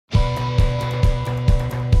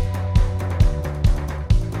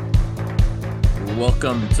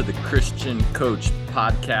Welcome to the Christian Coach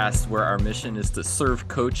Podcast, where our mission is to serve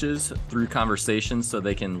coaches through conversations so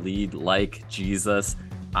they can lead like Jesus.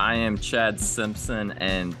 I am Chad Simpson,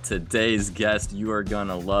 and today's guest you are going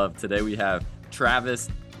to love. Today we have Travis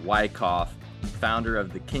Wyckoff, founder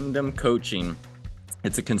of the Kingdom Coaching.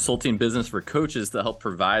 It's a consulting business for coaches to help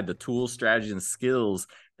provide the tools, strategies, and skills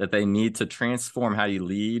that they need to transform how you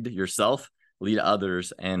lead yourself, lead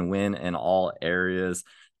others, and win in all areas.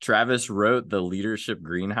 Travis wrote The Leadership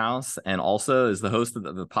Greenhouse and also is the host of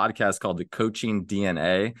the podcast called The Coaching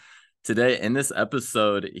DNA. Today, in this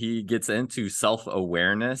episode, he gets into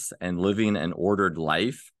self-awareness and living an ordered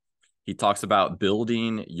life. He talks about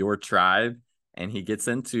building your tribe, and he gets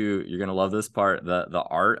into, you're going to love this part, the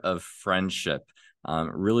art of friendship.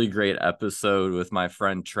 Really great episode with my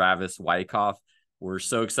friend Travis Wyckoff. We're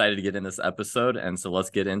so excited to get in this episode, and so let's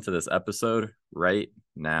get into this episode right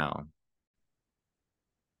now.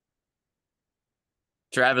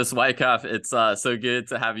 Travis Wyckoff, it's so good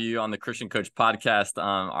to have you on the Christian Coach Podcast.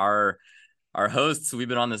 Our hosts, we've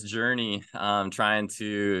been on this journey trying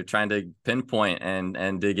to pinpoint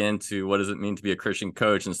and dig into what does it mean to be a Christian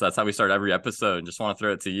coach. And so that's how we start every episode. Just want to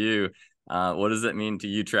throw it to you. What does it mean to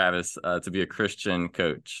you, Travis, to be a Christian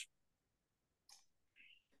coach?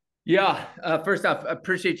 Yeah. First off, I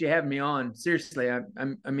appreciate you having me on. Seriously. I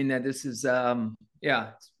mean that this is,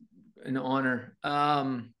 it's an honor.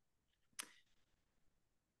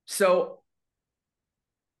 So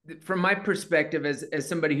from my perspective, as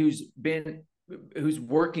somebody who's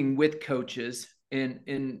working with coaches,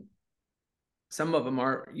 and some of them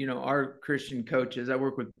are Christian coaches. I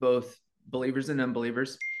work with both believers and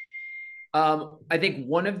unbelievers. I think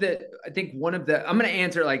one of the, I'm going to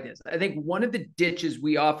answer it like this. I think one of the ditches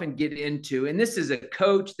we often get into, and this is a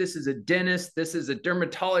coach, this is a dentist, this is a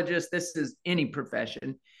dermatologist, this is any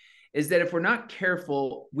profession, is that if we're not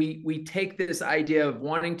careful, we take this idea of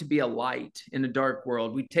wanting to be a light in a dark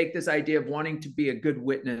world. We take this idea of wanting to be a good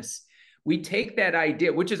witness. We take that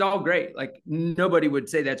idea, which is all great. Like nobody would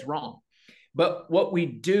say that's wrong. But what we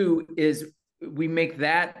do is we make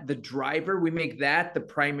that the driver. We make that the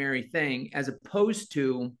primary thing, as opposed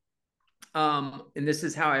to, and this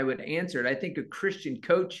is how I would answer it. I think a Christian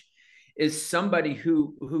coach is somebody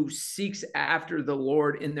who seeks after the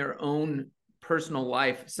Lord in their own personal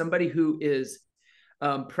life, somebody who is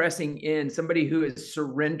pressing in, somebody who is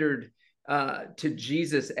surrendered to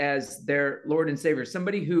Jesus as their Lord and Savior,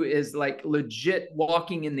 somebody who is like legit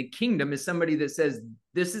walking in the kingdom, is somebody that says,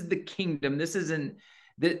 this is the kingdom. This isn't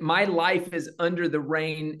that my life is under the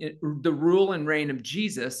rule and reign of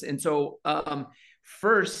Jesus. And so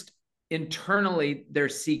first, internally, they're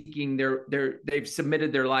seeking, they've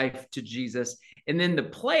submitted their life to Jesus. And then the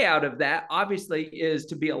play out of that obviously is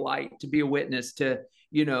to be a light, to be a witness, to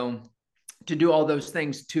do all those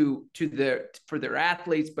things for their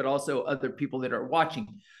athletes, but also other people that are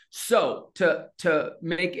watching. So to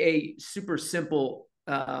make a super simple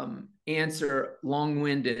answer,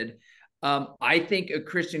 long-winded, I think a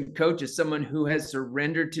Christian coach is someone who has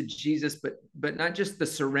surrendered to Jesus, but not just the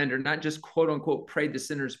surrender, not just quote unquote prayed the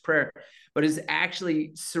sinner's prayer, but is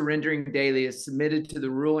actually surrendering daily, is submitted to the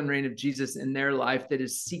rule and reign of Jesus in their life, that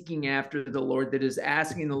is seeking after the Lord, that is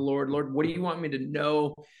asking the Lord, what do you want me to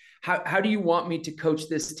know? How do you want me to coach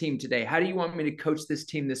this team today? How do you want me to coach this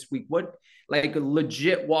team this week? What, like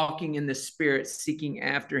legit walking in the Spirit, seeking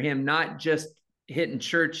after him, not just hitting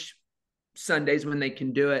church Sundays when they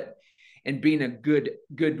can do it, and being a good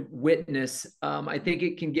witness. I think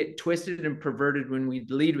it can get twisted and perverted when we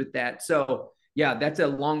lead with that. So yeah, that's a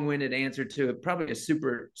long-winded answer to probably a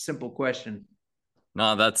super simple question.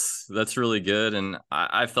 No, that's really good. And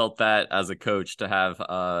I felt that as a coach to have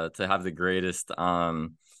the greatest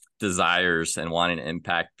desires and wanting to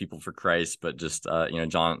impact people for Christ, but just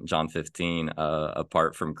John 15,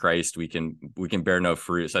 apart from Christ, we can bear no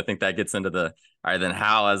fruit. So I think that gets into all right, then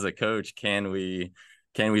how as a coach can we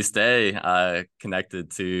stay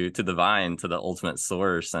connected to the vine, to the ultimate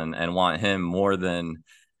source, and want him more than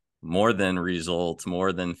results,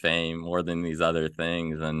 more than fame, more than these other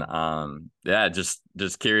things. And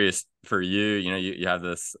just curious for you, you have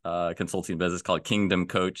this consulting business called Kingdom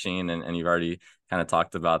Coaching, and you've already kind of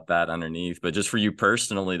talked about that underneath. But just for you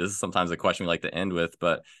personally, this is sometimes a question we like to end with,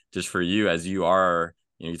 but just for you, as you are,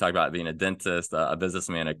 you talk about being a dentist, a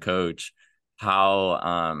businessman, a coach,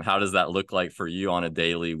 how does that look like for you on a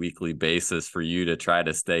daily, weekly basis for you to try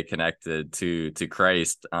to stay connected to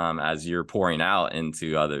Christ as you're pouring out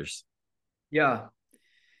into others? Yeah.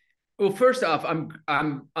 Well, first off,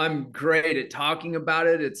 I'm great at talking about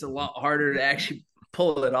it. It's a lot harder to actually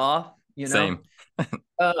pull it off, Same.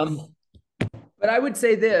 But I would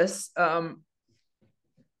say this,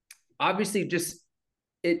 obviously just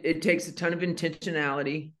it takes a ton of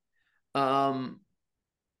intentionality.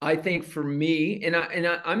 I think for me,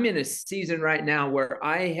 I'm in a season right now where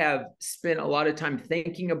I have spent a lot of time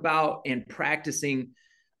thinking about and practicing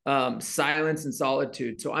silence and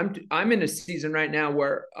solitude. So I'm in a season right now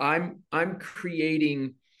where I'm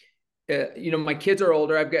creating. My kids are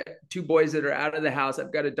older. I've got two boys that are out of the house.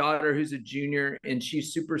 I've got a daughter who's a junior, and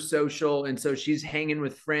she's super social, and so she's hanging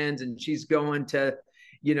with friends, and she's going to,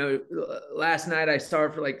 last night I saw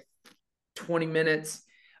her for like 20 minutes,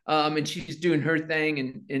 and she's doing her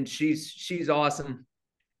thing, and she's awesome.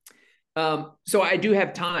 So I do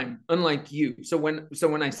have time, unlike you. So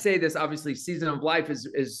when I say this, obviously season of life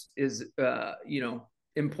is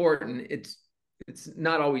important. It's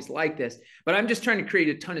not always like this, but I'm just trying to create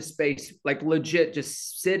a ton of space, like legit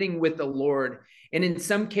just sitting with the Lord. And in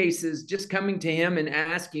some cases, just coming to him and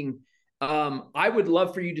asking, I would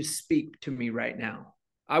love for you to speak to me right now.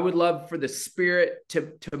 I would love for the Spirit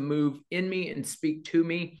to move in me and speak to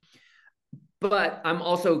me. But I'm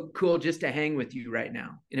also cool just to hang with you right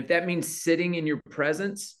now. And if that means sitting in your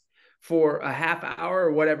presence for a half hour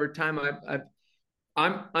or whatever time,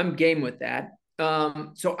 I'm game with that.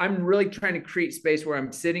 So I'm really trying to create space where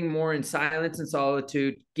I'm sitting more in silence and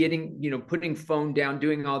solitude, putting phone down,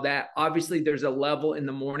 doing all that. Obviously, there's a level in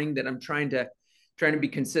the morning that I'm trying to be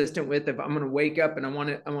consistent with. If I'm going to wake up and I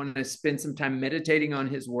want to spend some time meditating on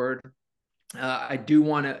His Word, I do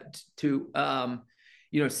want to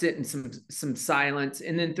sit in some silence,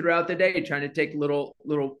 and then throughout the day, trying to take little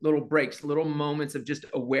breaks, little moments of just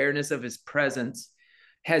awareness of His presence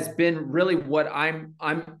has been really what I'm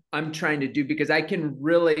trying to do, because I can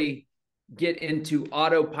really get into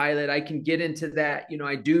autopilot. I can get into that. You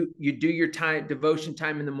do your time, devotion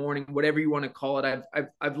time in the morning, whatever you want to call it.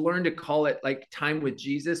 I've learned to call it like time with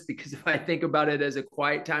Jesus, because if I think about it as a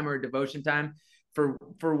quiet time or a devotion time, for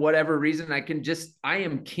whatever reason, I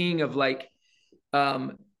am king of like,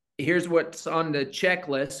 here's what's on the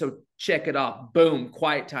checklist, so check it off. Boom,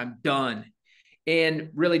 quiet time, done. And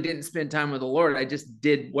really didn't spend time with the Lord. I just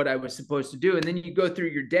did what I was supposed to do. And then you go through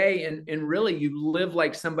your day and really you live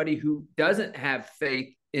like somebody who doesn't have faith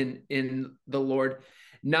in the Lord.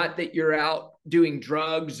 Not that you're out doing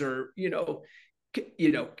drugs or,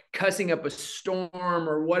 cussing up a storm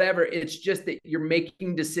or whatever. It's just that you're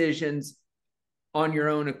making decisions on your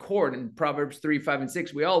own accord. And Proverbs 3, 5, and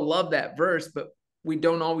 6, we all love that verse, but we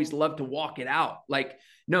don't always love to walk it out. Like,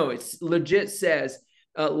 no, it's legit says,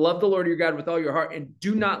 love the Lord your God with all your heart and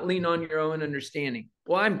do not lean on your own understanding.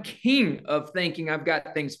 Well, I'm king of thinking I've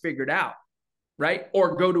got things figured out, right?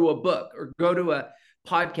 Or go to a book or go to a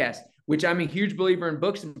podcast, which I'm a huge believer in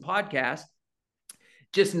books and podcasts.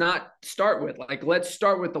 Just not start with, like, let's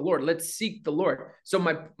start with the Lord. Let's seek the Lord. So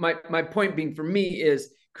my point being for me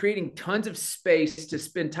is creating tons of space to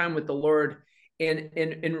spend time with the Lord and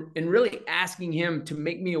really asking Him to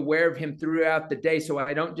make me aware of Him throughout the day, so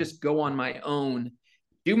I don't just go on my own,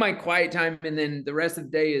 do my quiet time, and then the rest of the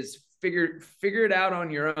day is figure it out on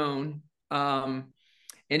your own. And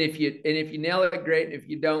if you nail it, great. And if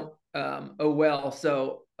you don't, oh well.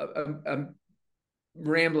 So I'm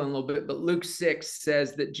rambling a little bit, but Luke 6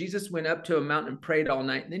 says that Jesus went up to a mountain and prayed all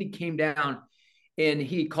night, and then He came down and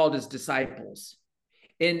He called His disciples.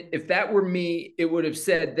 And if that were me, it would have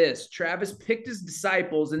said this: Travis picked his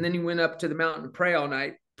disciples, and then he went up to the mountain to pray all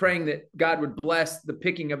night, praying that God would bless the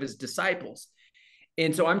picking of His disciples.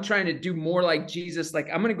 And so I'm trying to do more like Jesus. Like,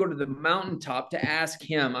 I'm going to go to the mountaintop to ask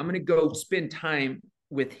Him. I'm going to go spend time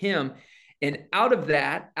with Him. And out of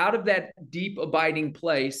that deep abiding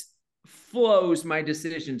place flows my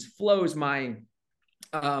decisions, flows my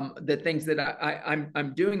the things that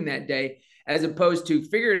I'm doing that day, as opposed to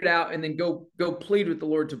figure it out and then go plead with the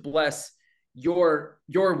Lord to bless your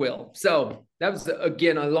will. So that was,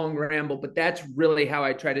 again, a long ramble, but that's really how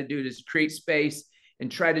I try to do it, is create space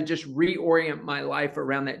and try to just reorient my life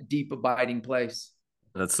around that deep abiding place.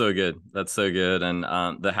 That's so good. That's so good. And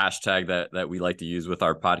the hashtag that we like to use with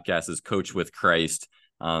our podcast is Coach with Christ.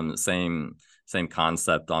 Same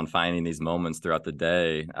concept on finding these moments throughout the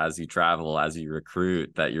day as you travel, as you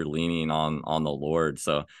recruit, that you're leaning on the Lord.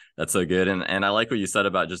 So that's so good. And I like what you said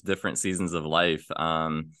about just different seasons of life.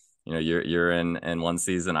 You're in one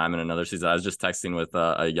season, I'm in another season. I was just texting with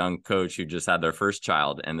a young coach who just had their first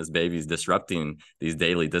child, and this baby's disrupting these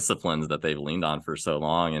daily disciplines that they've leaned on for so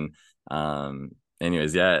long. And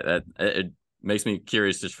anyways, yeah, it makes me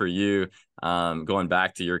curious just for you, going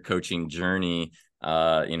back to your coaching journey.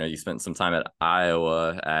 You spent some time at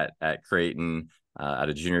Iowa, at Creighton, at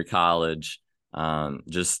a junior college,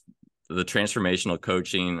 just the transformational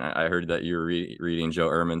coaching. I heard that you were reading Joe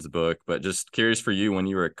Ehrman's book, but just curious for you, when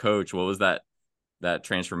you were a coach, what was that that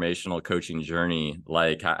transformational coaching journey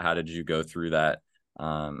like? How did you go through that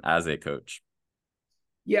as a coach?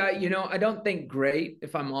 Yeah, I don't think great,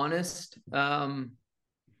 if I'm honest.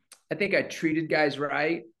 I think I treated guys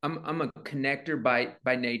right. I'm a connector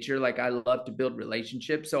by nature. Like, I love to build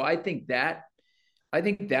relationships. So I think that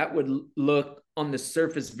would look on the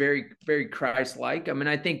surface very, very Christ-like. I mean,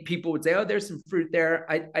 I think people would say, "Oh, there's some fruit there."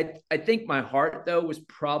 I think my heart, though, was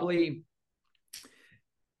probably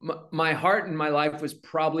my heart in my life was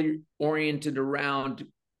probably oriented around,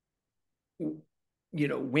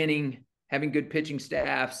 winning, having good pitching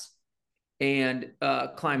staffs, and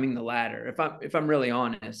climbing the ladder. If I'm really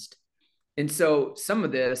honest. And so some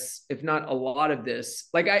of this, if not a lot of this,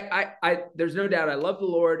 like there's no doubt I love the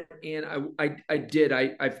Lord, and I did.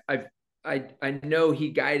 I know He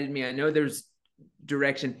guided me. I know there's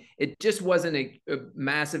direction. It just wasn't a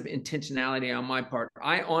massive intentionality on my part.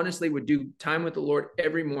 I honestly would do time with the Lord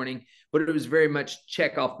every morning, but it was very much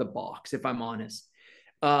check off the box, if I'm honest.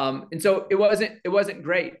 And so it wasn't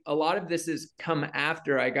great. A lot of this has come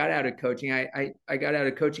after I got out of coaching. I got out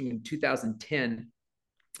of coaching in 2010,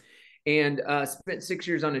 and spent 6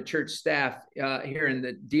 years on a church staff here in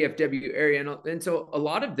the DFW area. And so a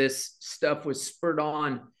lot of this stuff was spurred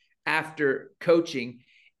on after coaching.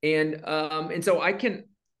 And so I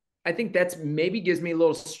think that's maybe gives me a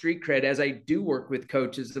little street cred as I do work with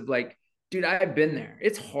coaches of like, dude, I've been there.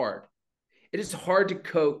 It's hard. It is hard to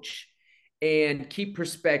coach and keep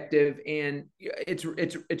perspective, and it's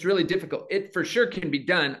really difficult. It for sure can be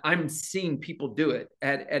done. I'm seeing people do it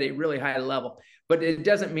at a really high level, but it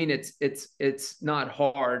doesn't mean it's not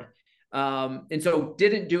hard. And so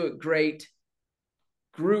didn't do it great.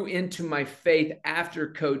 Grew into my faith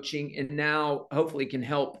after coaching, and now hopefully can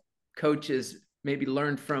help coaches maybe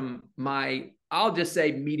learn from my, I'll just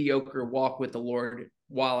say, mediocre walk with the Lord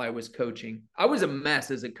while I was coaching. I was a mess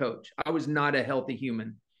as a coach. I was not a healthy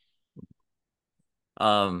human.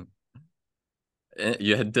 Um,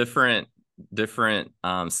 you had different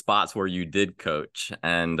spots where you did coach,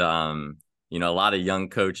 and a lot of young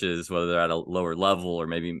coaches, whether they're at a lower level or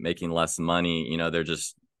maybe making less money, they're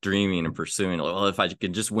just dreaming and pursuing, well, if I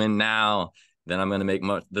can just win now, then I'm going to make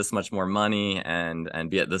this much more money and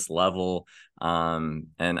be at this level. And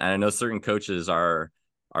I know certain coaches are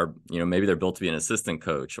maybe they're built to be an assistant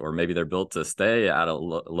coach, or maybe they're built to stay at a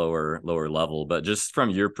lower level. But just from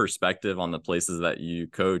your perspective on the places that you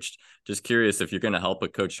coached, just curious, if you're going to help a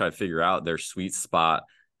coach try to figure out their sweet spot,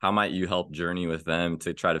 how might you help journey with them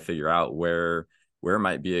to try to figure out where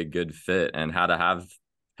might be a good fit, and how to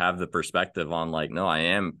have the perspective on like, no, I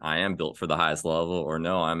am built for the highest level, or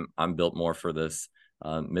no, I'm built more for this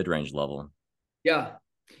mid-range level. Yeah.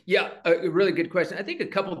 Yeah, a really good question. I think a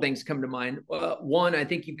couple of things come to mind. One, I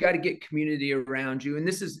think you've got to get community around you, and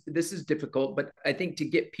this is difficult, but I think to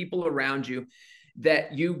get people around you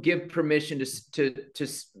that you give permission to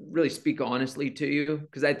really speak honestly to you,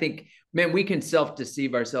 because I think, man, we can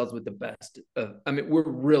self-deceive ourselves with the best. I mean, we're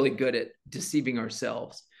really good at deceiving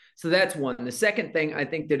ourselves. So that's one. The second thing I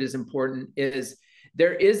think that is important is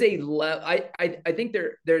there is I think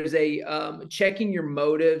there's a checking your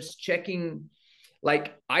motives, checking.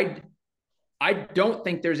 Like, I don't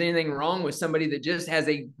think there's anything wrong with somebody that just has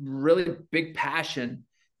a really big passion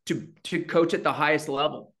to coach at the highest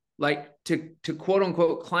level. Like, to quote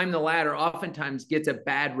unquote climb the ladder oftentimes gets a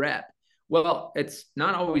bad rep. Well, it's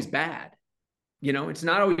not always bad. It's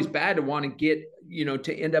not always bad to want to get,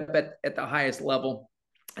 to end up at the highest level.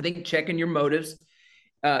 I think checking your motives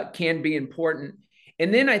can be important.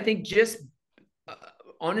 And then I think just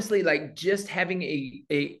honestly, like, just having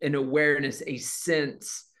an awareness, a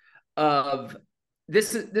sense of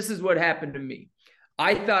this is what happened to me.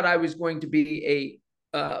 I thought I was going to be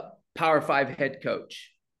a Power 5 head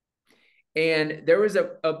coach. And there was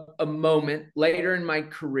a moment later in my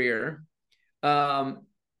career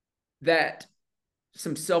that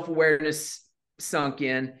some self-awareness sunk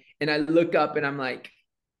in, and I look up and I'm like,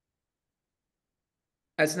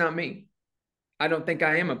 that's not me. I don't think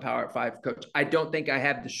I am a Power 5 coach. I don't think I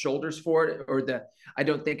have the shoulders for it, I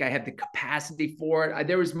don't think I have the capacity for it.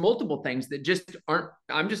 There was multiple things that just aren't,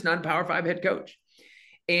 I'm just not a Power 5 head coach.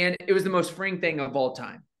 And it was the most freeing thing of all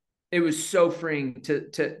time. It was so freeing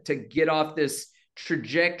to get off this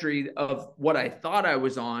trajectory of what I thought I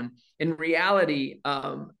was on. In reality,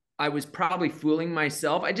 I was probably fooling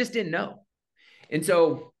myself. I just didn't know. And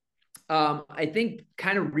so I think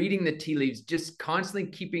kind of reading the tea leaves, just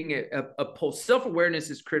constantly keeping a pulse. Self-awareness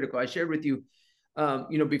is critical. I shared with you,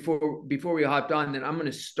 before we hopped on, that I'm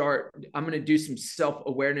going to do some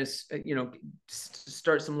self-awareness,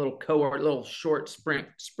 start some little short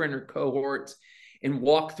sprinter cohorts. and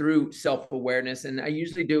walk through self-awareness. And I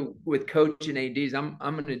usually do with coach and ADs. I'm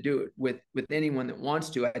going to do it with anyone that wants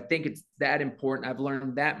to. I think it's that important. I've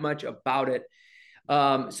learned that much about it.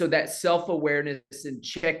 So that self-awareness and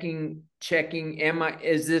checking,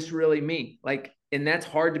 is this really me? Like, and that's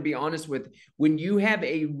hard to be honest with. When you have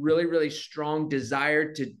a really, really strong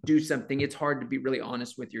desire to do something, it's hard to be really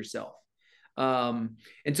honest with yourself. And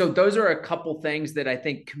so those are a couple things that I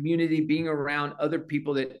think community, being around other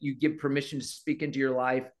people that you give permission to speak into your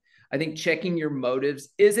life. I think checking your motives.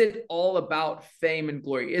 Is it all about fame and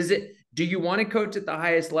glory? Do you want to coach at the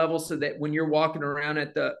highest level so that when you're walking around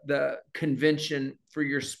at the convention for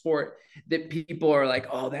your sport, that people are like,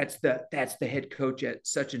 oh, that's the head coach at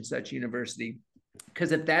such and such university?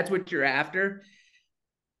 Because if that's what you're after,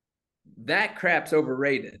 that crap's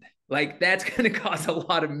overrated. Like, that's going to cause a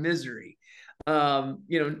lot of misery. But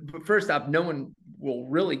first off, no one will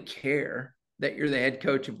really care that you're the head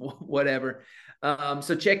coach of whatever.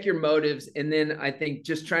 So check your motives. And then I think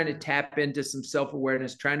just trying to tap into some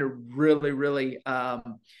self-awareness, trying to really, really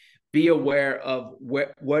be aware of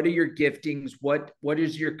what are your giftings? What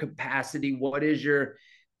is your capacity? What is your,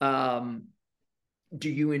 do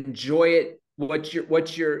you enjoy it? What's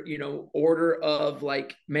your, order of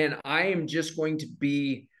like, man, I am just going to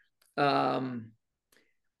be,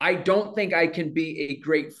 I don't think I can be a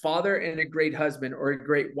great father and a great husband, or a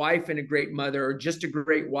great wife and a great mother, or just a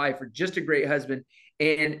great wife or just a great husband,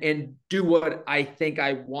 and do what I think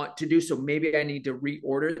I want to do. So maybe I need to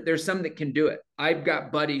reorder. There's some that can do it. I've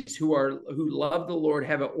got buddies who love the Lord,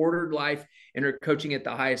 have an ordered life, and are coaching at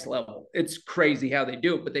the highest level. It's crazy how they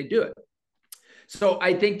do it, but they do it. So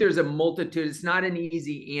I think there's a multitude. It's not an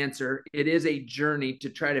easy answer. It is a journey to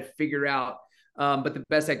try to figure out. But the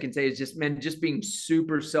best I can say is just being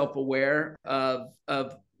super self-aware of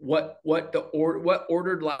what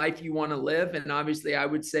ordered life you want to live. And obviously I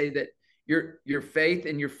would say that your faith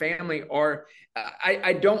and your family are,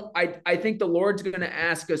 I think the Lord's going to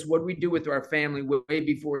ask us what we do with our family way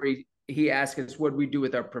before he asks us what we do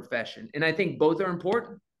with our profession. And I think both are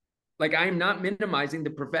important. Like, I'm not minimizing the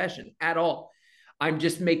profession at all. I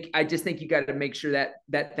just think you got to make sure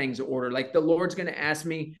that thing's ordered. Like, the Lord's going to ask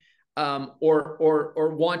me,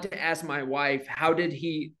 or want to ask my wife, how did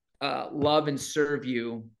he love and serve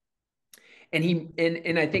you?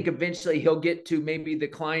 And I think eventually he'll get to maybe the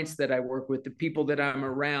clients that I work with, the people that I'm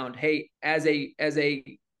around. Hey, as a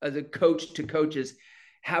coach to coaches,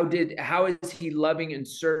 how is he loving and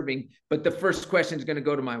serving? But the first question is going to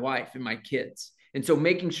go to my wife and my kids. And so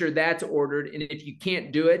making sure that's ordered. And if you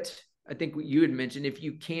can't do it, I think what you had mentioned, if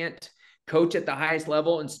you can't coach at the highest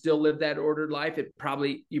level and still live that ordered life,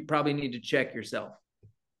 you probably need to check yourself.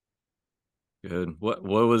 Good. What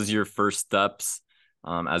was your first steps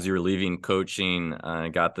as you were leaving coaching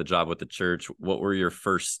and got the job with the church? What were your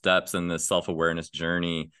first steps in this self-awareness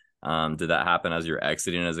journey? Did that happen as you're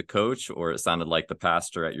exiting as a coach, or it sounded like the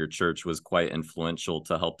pastor at your church was quite influential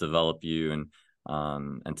to help develop you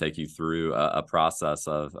and take you through a process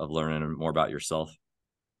of learning more about yourself?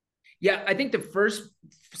 Yeah, I think the first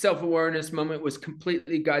self-awareness moment was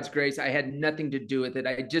completely God's grace. I had nothing to do with it.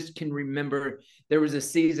 I just can remember there was a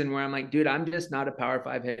season where I'm like, dude, I'm just not a Power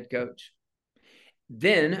 5 head coach.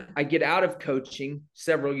 Then I get out of coaching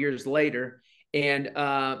several years later and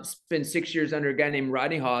spend 6 years under a guy named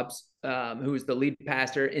Rodney Hobbs, who was the lead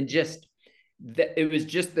pastor. And it was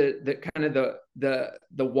just the kind of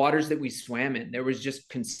the waters that we swam in. There was just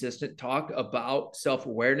consistent talk about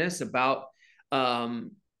self-awareness, about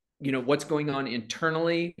what's going on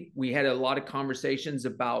internally. We had a lot of conversations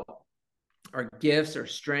about our gifts, our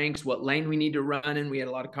strengths, what lane we need to run in. We had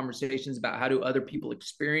a lot of conversations about how do other people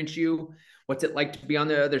experience you? What's it like to be on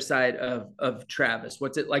the other side of Travis?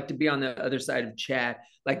 What's it like to be on the other side of Chad?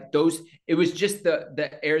 Like those, it was just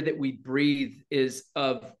the air that we breathe is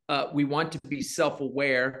of, we want to be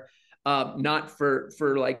self-aware, not for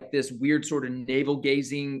like this weird sort of navel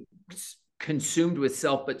gazing, consumed with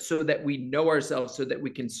self, but so that we know ourselves, so that we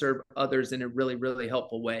can serve others in a really, really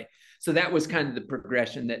helpful way. So that was kind of the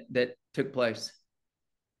progression that took place.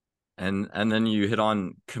 And then you hit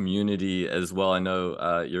on community as well. I know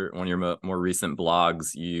one of your more recent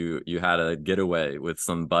blogs, you had a getaway with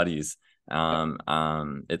some buddies.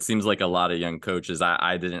 It seems like a lot of young coaches.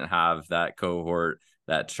 I didn't have that cohort,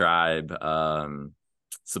 that tribe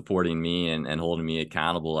supporting me and holding me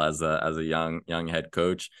accountable as a young head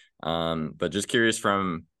coach. But just curious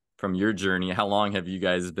from your journey, how long have you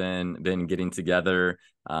guys been getting together?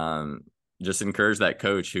 Just encourage that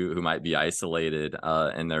coach who might be isolated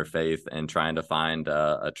in their faith and trying to find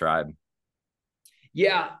a tribe.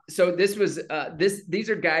 Yeah. So these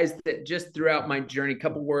are guys that just throughout my journey, a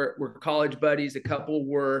couple were college buddies, a couple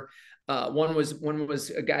were One was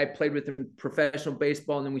a guy I played with in professional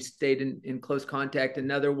baseball, and then we stayed in close contact.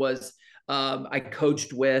 Another was I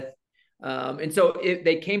coached with. And so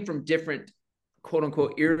they came from different quote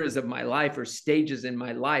unquote eras of my life or stages in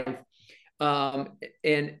my life.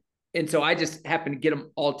 And so I just happen to get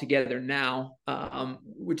them all together now,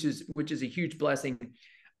 which is a huge blessing.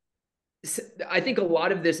 I think a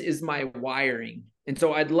lot of this is my wiring. And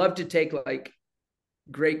so I'd love to take like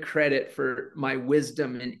great credit for my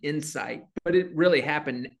wisdom and insight, but it really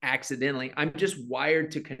happened accidentally. I'm just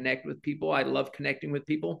wired to connect with people. I love connecting with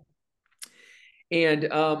people. And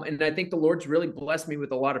I think the Lord's really blessed me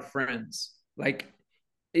with a lot of friends. Like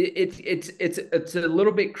it's a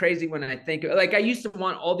little bit crazy when I think like I used to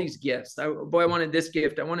want all these gifts. I wanted this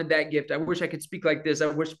gift. I wanted that gift. I wish I could speak like this. I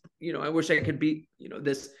wish I could be,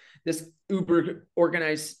 this uber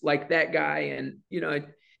organized like that guy.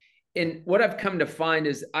 And what I've come to find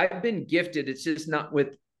is I've been gifted. It's just not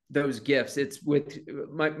with those gifts. It's with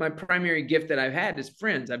my primary gift that I've had is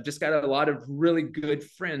friends. I've just got a lot of really good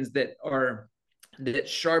friends that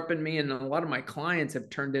sharpen me. And a lot of my clients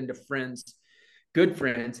have turned into friends, good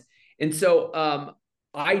friends. And so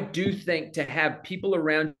I do think to have people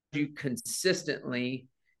around you consistently,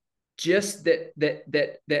 just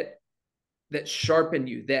that sharpen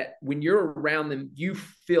you, that when you're around them, you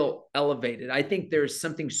feel elevated. I think there's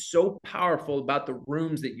something so powerful about the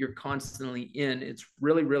rooms that you're constantly in. It's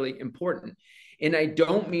really, really important. And I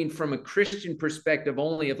don't mean from a Christian perspective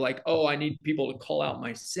only of like, oh, I need people to call out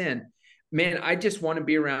my sin. Man, I just want to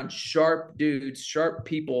be around sharp dudes, sharp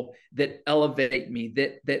people that elevate me,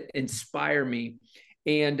 that inspire me.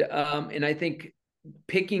 And I think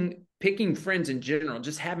picking friends in general,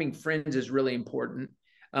 just having friends is really important.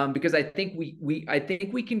 Because I think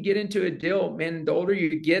we can get into a deal, man. The older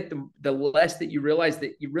you get, the less that you realize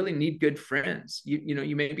that you really need good friends.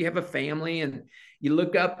 You maybe have a family and you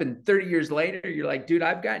look up and 30 years later, you're like, dude,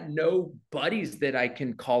 I've got no buddies that I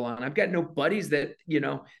can call on. I've got no buddies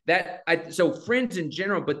so friends in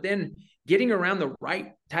general, but then getting around the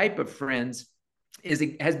right type of friends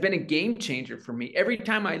has been a game changer for me. Every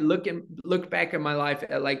time I look back at my life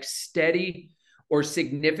at like steady or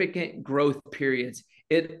significant growth periods,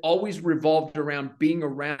 it always revolved around being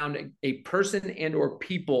around a person and or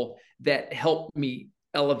people that helped me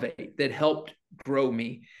elevate, that helped grow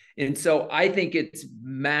me. And so I think it's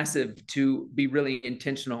massive to be really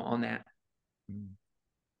intentional on that.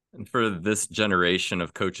 And for this generation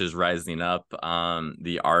of coaches rising up,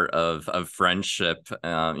 the art of friendship,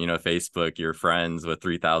 Facebook, you're friends with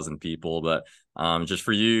 3,000 people, but just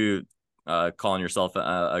for you, calling yourself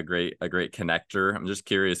a great connector, I'm just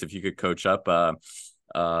curious if you could coach up a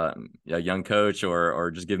young coach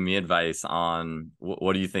or just give me advice on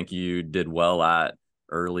what do you think you did well at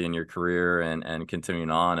early in your career and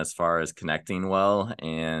continuing on as far as connecting well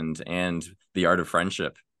and the art of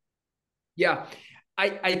friendship. Yeah,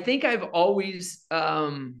 I think I've always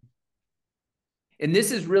and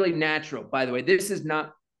this is really natural, by the way. This is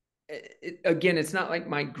not again, it's not like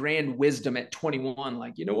my grand wisdom at 21,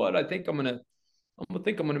 like, you know what, I think I'm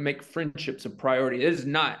gonna make friendships a priority. This is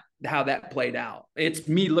not how that played out. It's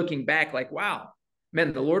me looking back like, wow,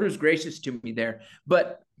 man, the Lord was gracious to me there.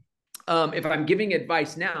 But if I'm giving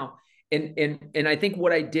advice now, and I think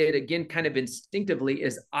what I did again, kind of instinctively,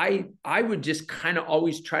 is I would just kind of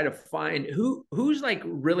always try to find who's like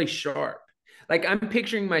really sharp. Like I'm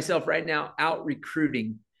picturing myself right now out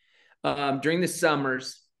recruiting during the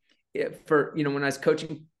summers for when I was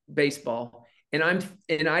coaching baseball. And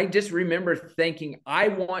I just remember thinking, I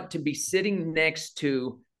want to be sitting next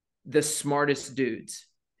to the smartest dudes.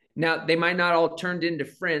 Now they might not all turned into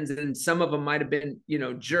friends, and some of them might have been,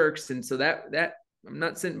 jerks. And so that I'm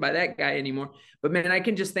not sitting by that guy anymore. But man, I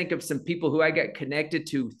can just think of some people who I got connected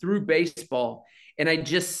to through baseball, and I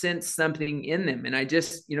just sensed something in them. And I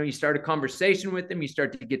just, you start a conversation with them, you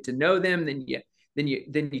start to get to know them, then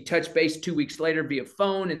you touch base 2 weeks later via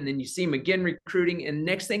phone, and then you see them again recruiting. And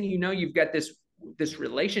next thing you know, you've got this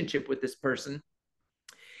relationship with this person,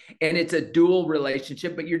 and it's a dual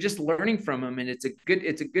relationship, but you're just learning from them. And it's a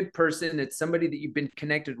good person. It's somebody that you've been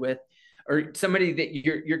connected with, or somebody that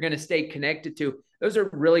you're going to stay connected to. Those are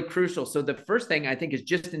really crucial. So the first thing I think is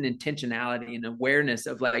just an intentionality and awareness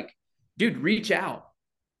of like, dude, reach out,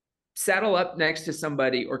 saddle up next to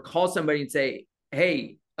somebody or call somebody and say,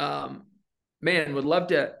 hey, man, would love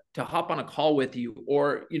to hop on a call with you.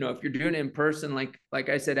 Or, if you're doing it in person, like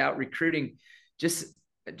I said, out recruiting, just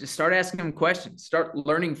start asking them questions, start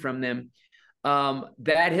learning from them.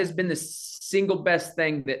 That has been the single best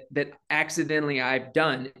thing that accidentally I've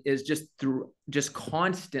done, is just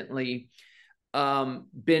constantly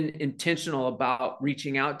been intentional about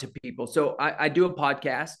reaching out to people. So I do a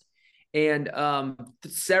podcast, And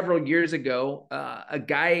several years ago, a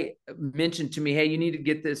guy mentioned to me, hey, you need to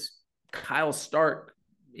get this Kyle Stark.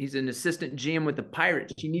 He's an assistant GM with the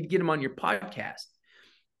Pirates. You need to get him on your podcast.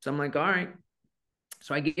 So I'm like, all right.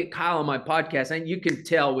 So I get Kyle on my podcast, and you can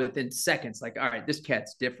tell within seconds, like, all right, this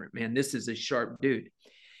cat's different, man. This is a sharp dude.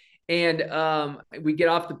 And we get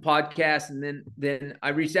off the podcast, and then I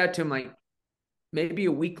reached out to him like maybe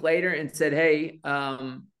a week later and said, hey,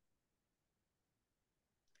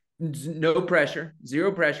 no pressure,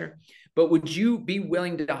 zero pressure, but would you be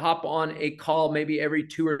willing to hop on a call maybe every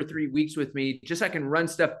 2 or 3 weeks with me, just so I can run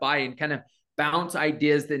stuff by and kind of bounce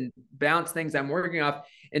ideas, then bounce things I'm working off?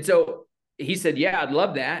 And so he said, yeah, I'd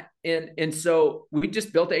love that. And so we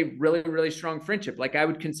just built a really, really strong friendship. Like, I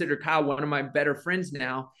would consider Kyle one of my better friends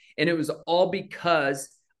now. And it was all because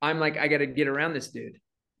I'm like, I got to get around this dude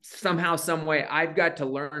somehow, some way. I've got to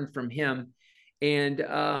learn from him. And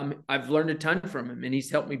I've learned a ton from him, and he's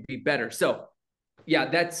helped me be better. So yeah,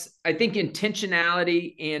 that's, I think,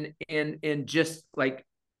 intentionality and just like,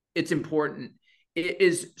 it's important. It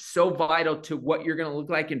is so vital to what you're going to look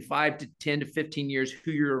like in 5 to 10 to 15 years, who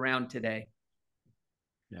you're around today.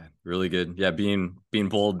 Yeah, really good. Yeah, being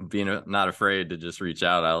bold, being not afraid to just reach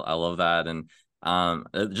out. I love that. And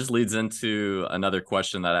it just leads into another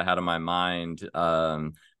question that I had in my mind.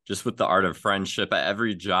 Just with the art of friendship,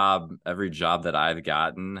 every job that I've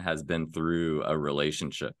gotten has been through a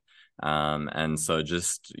relationship. And so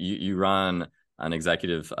just you run an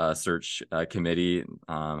executive search committee,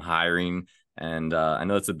 hiring, and I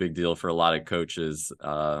know it's a big deal for a lot of coaches.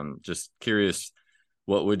 Just curious,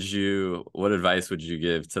 what advice would you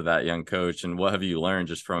give to that young coach, and what have you learned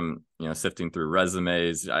just from, sifting through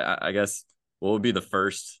resumes? I guess, what would be the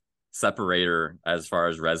first separator as far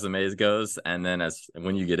as resumes goes, and then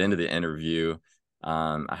when you get into the interview,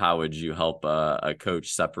 how would you help a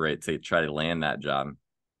coach separate to try to land that job?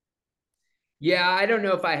 Yeah, I don't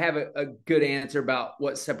know if I have a good answer about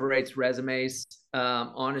what separates resumes.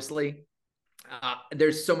 Honestly,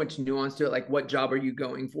 there's so much nuance to it. Like, what job are you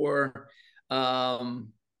going for?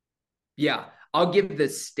 Yeah, I'll give the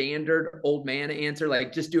standard old man answer,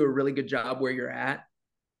 like, just do a really good job where you're at.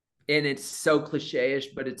 And it's so cliche-ish,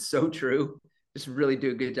 but it's so true. Just really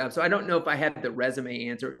do a good job. So I don't know if I have the resume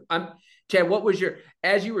answer. Chad, what was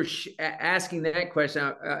as you were asking that question,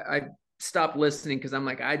 I stopped listening because I'm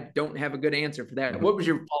like, I don't have a good answer for that. What was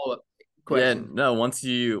your follow-up question? Yeah, no, once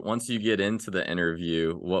you get into the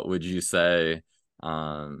interview, what would you say?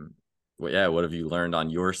 What have you learned on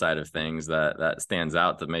your side of things that stands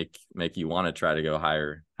out to make you want to try to go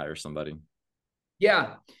hire somebody?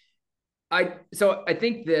 Yeah. So I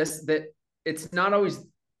think that it's not always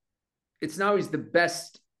the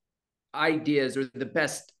best ideas or the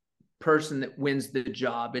best person that wins the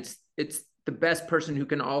job. It's the best person who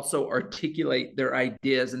can also articulate their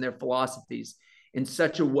ideas and their philosophies in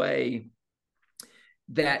such a way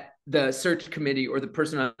that the search committee or the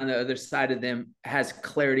person on the other side of them has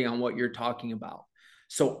clarity on what you're talking about.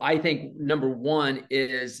 So I think number one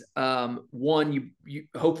is you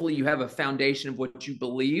hopefully you have a foundation of what you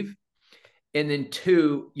believe. And then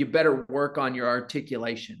two, you better work on your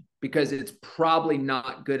articulation, because it's probably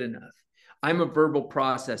not good enough. I'm a verbal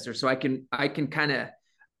processor, so I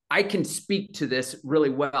can speak to this really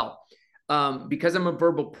well. Because I'm a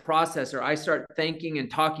verbal processor, I start thinking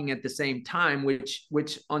and talking at the same time,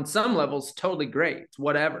 which on some levels totally great. It's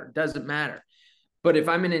whatever, doesn't matter. But if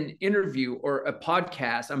I'm in an interview or a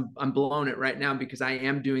podcast, I'm blowing it right now because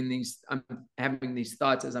I'm having these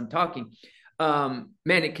thoughts as I'm talking. Man,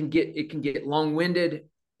 it can get long-winded.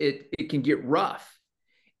 It can get rough.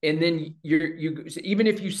 And then even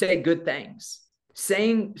if you say good things,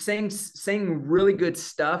 saying really good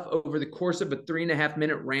stuff over the course of a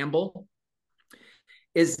 3.5-minute ramble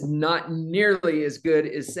is not nearly as good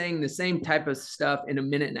as saying the same type of stuff in a 1.5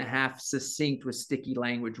 minutes, succinct with sticky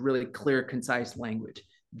language, really clear, concise language.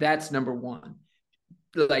 That's number one.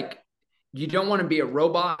 Like, you don't want to be a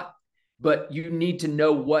robot, but you need to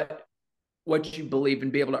know what you believe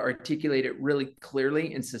and be able to articulate it really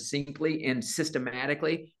clearly and succinctly and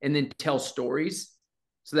systematically, and then tell stories.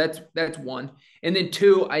 So that's one. And then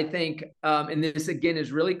two, I think, and this again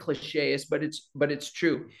is really cliche-ish, but it's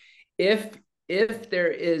true. If there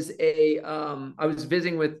is I was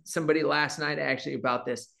visiting with somebody last night actually about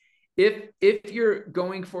this. If you're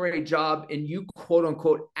going for a job and you quote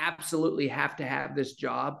unquote absolutely have to have this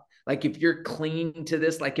job, like if you're clinging to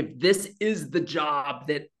this, like if this is the job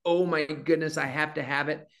that, oh my goodness, I have to have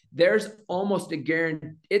it, there's almost a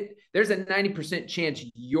guarantee, there's a 90% chance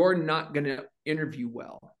you're not going to interview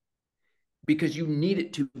well because you need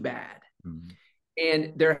it too bad. Mm-hmm.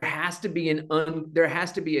 And there has to be a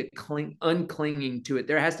unclinging to it.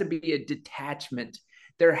 There has to be a detachment.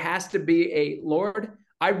 There has to be a, Lord,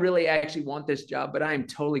 I really actually want this job, but I am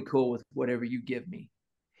totally cool with whatever you give me.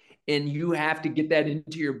 And you have to get that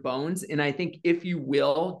into your bones. And I think if you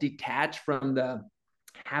will detach from the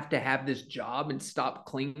have to have this job and stop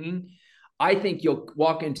clinging, I think you'll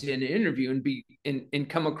walk into an interview and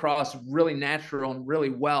come across really natural and really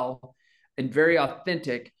well and very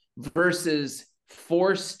authentic versus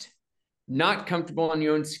forced, not comfortable in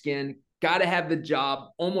your own skin, got to have the job,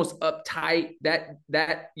 almost uptight.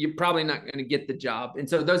 That you're probably not going to get the job. And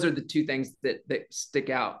so those are the two things that stick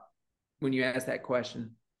out when you ask that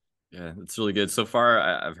question. Yeah, it's really good. So far,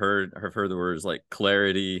 I've heard the words like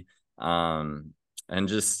clarity, um, and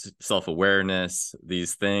just self-awareness,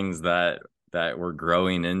 these things that we're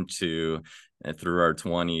growing into through our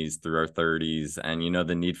 20s, through our 30s, and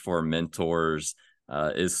the need for mentors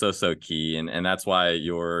is so key, and that's why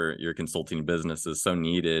your consulting business is so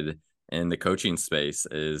needed in the coaching space,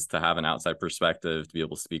 is to have an outside perspective, to be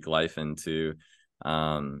able to speak life into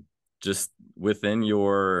just within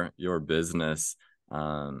your business.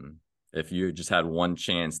 If you just had one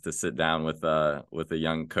chance to sit down with a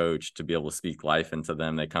young coach, to be able to speak life into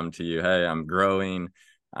them, they come to you, hey, I'm growing,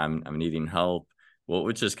 I'm needing help. What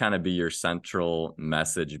would just kind of be your central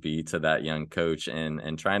message be to that young coach,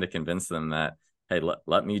 and trying to convince them that, hey,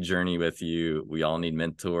 let me journey with you. We all need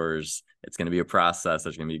mentors. It's going to be a process.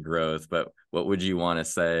 There's going to be growth. But what would you want to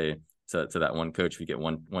say to that one coach if you get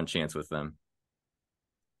one chance with them?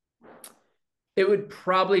 It would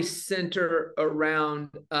probably center around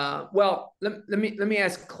well, let me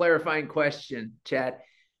ask a clarifying question, Chad.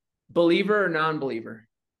 Believer or non-believer?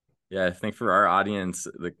 Yeah, I think for our audience,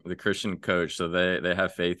 the Christian coach, so they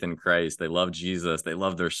have faith in Christ, they love Jesus, they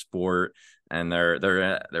love their sport, and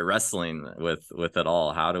they're wrestling with it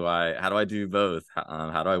all. How do I do both?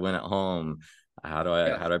 How do I win at home? Yeah. How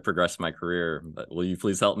do I progress my career? But will you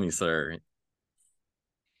please help me, sir?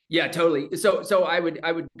 Yeah, totally. So I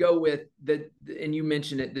would go with and you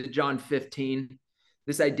mentioned it, the John 15,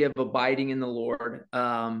 this idea of abiding in the Lord.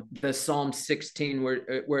 The Psalm 16,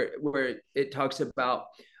 where it talks about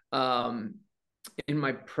in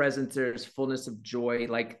my presence there's fullness of joy,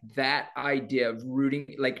 like that idea of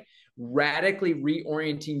rooting, like radically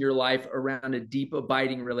reorienting your life around a deep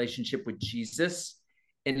abiding relationship with Jesus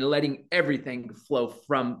and letting everything flow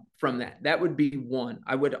from that would be one.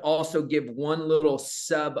 I would also give one little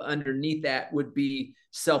sub underneath that would be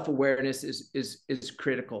self-awareness is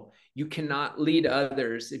critical. You cannot lead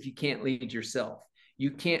others if you can't lead yourself.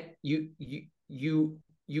 You can't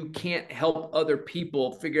help other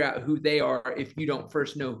people figure out who they are if you don't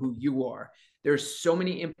first know who you are. There's so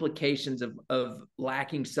many implications of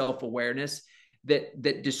lacking self-awareness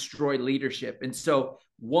that destroy leadership. And so,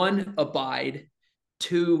 one, abide.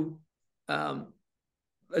 Two,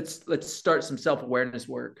 let's start some self-awareness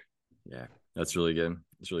work. Yeah, that's really good.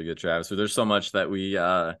 It's really good, Travis. So there's so much that we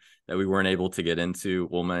weren't able to get into.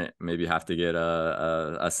 We'll maybe have to get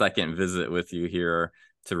a second visit with you here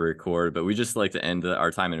to record, but we just like to end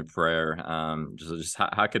our time in prayer. Just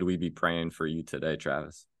how could we be praying for you today,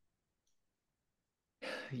 Travis?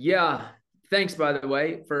 Yeah, thanks by the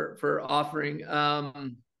way for offering. I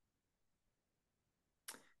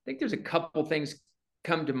think there's a couple things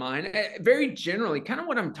come to mind. Very generally, kind of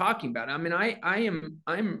what I'm talking about. I mean,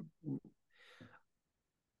 I'm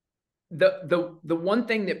the one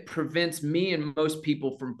thing that prevents me and most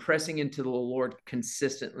people from pressing into the Lord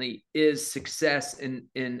consistently is success in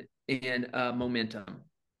momentum.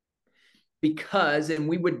 Because, and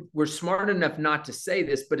we're smart enough not to say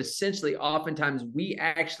this, but essentially, oftentimes we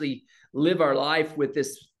actually live our life with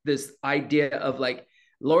this idea of like,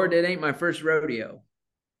 Lord, it ain't my first rodeo.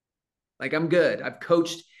 Like, I'm good. I've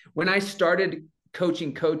coached. When I started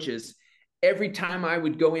coaching coaches, every time I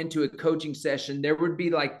would go into a coaching session, there would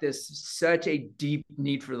be like such a deep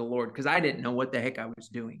need for the Lord because I didn't know what the heck I was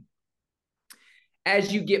doing.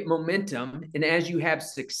 As you get momentum and as you have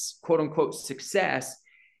quote unquote success,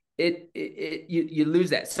 you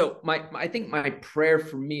lose that. So I think my prayer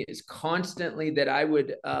for me is constantly that I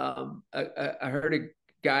would. I heard a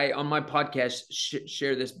guy on my podcast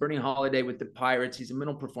share this, Bernie Holiday with the Pirates. He's a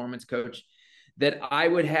mental performance coach. That I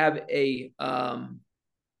would have a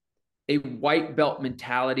white belt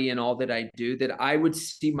mentality in all that I do, that I would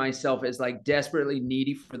see myself as like desperately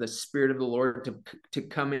needy for the Spirit of the Lord to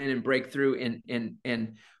come in and break through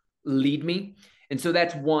and lead me. And so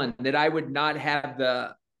that's one, that I would not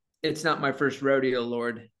have it's not my first rodeo,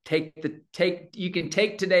 Lord. You can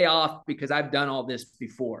take today off because I've done all this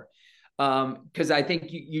before. Because I think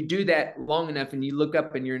you do that long enough and you look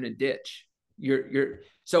up and you're in a ditch.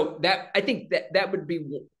 So that, I think that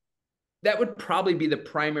would probably be the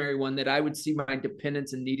primary one, that I would see my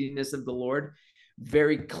dependence and neediness of the Lord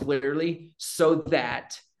very clearly, so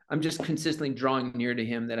that I'm just consistently drawing near to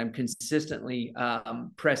him, that I'm consistently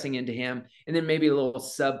pressing into him. And then maybe a little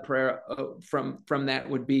sub prayer from that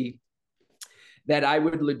would be that I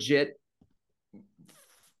would legit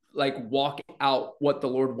like walk out what the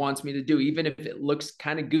Lord wants me to do, even if it looks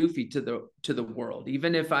kind of goofy to the world,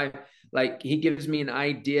 even if I like he gives me an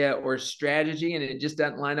idea or strategy and it just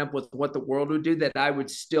doesn't line up with what the world would do, that I would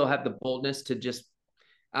still have the boldness to just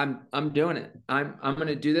I'm doing it. I'm going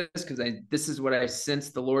to do this because this is what I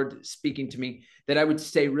sense the Lord speaking to me. That I would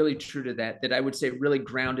stay really true to that. That I would stay really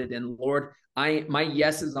grounded in, Lord, my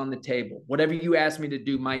yes is on the table. Whatever you ask me to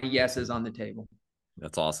do, my yes is on the table.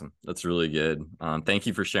 That's awesome. That's really good. Thank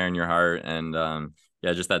you for sharing your heart. And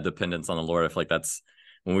yeah, just that dependence on the Lord. I feel like that's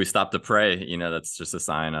when we stop to pray, that's just a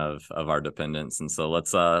sign of our dependence. And so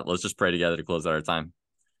let's just pray together to close out our time.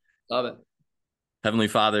 Love it. Heavenly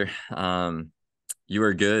Father, you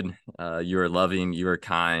are good. You are loving. You are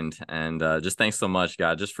kind. And just thanks so much,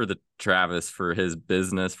 God, just for the Travis, for his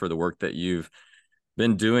business, for the work that you've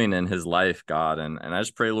been doing in his life, God. And I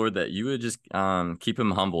just pray, Lord, that you would just keep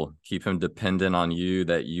him humble, keep him dependent on you,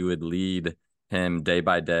 that you would lead him day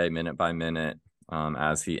by day, minute by minute,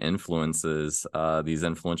 as he influences these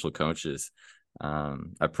influential coaches.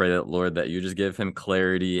 I pray that, Lord, that you just give him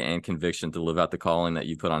clarity and conviction to live out the calling that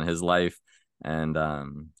you put on his life. And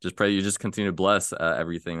just pray you just continue to bless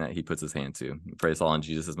everything that he puts his hand to. Pray this all in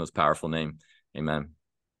Jesus' most powerful name. Amen.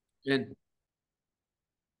 Amen.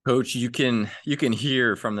 Coach, you can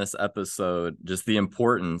hear from this episode just the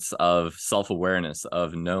importance of self-awareness,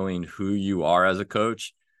 of knowing who you are as a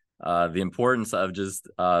coach, the importance of just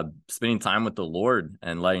spending time with the Lord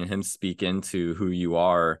and letting him speak into who you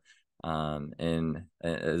are in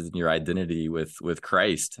your identity with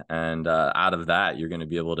Christ. And out of that, you're going to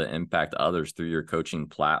be able to impact others through your coaching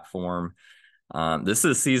platform. This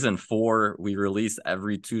is season 4. We release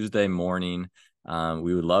every Tuesday morning.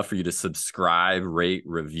 We would love for you to subscribe, rate,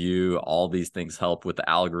 review. All these things help with the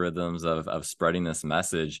algorithms of spreading this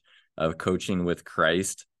message of coaching with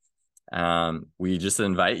Christ. We just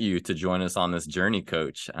invite you to join us on this journey,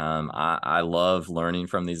 Coach. I love learning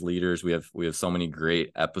from these leaders. We have so many great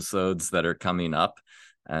episodes that are coming up.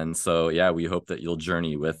 And so, yeah, we hope that you'll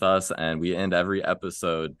journey with us. And we end every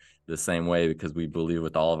episode the same way, because we believe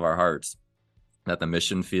with all of our hearts that the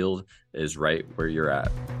mission field is right where you're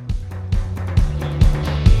at.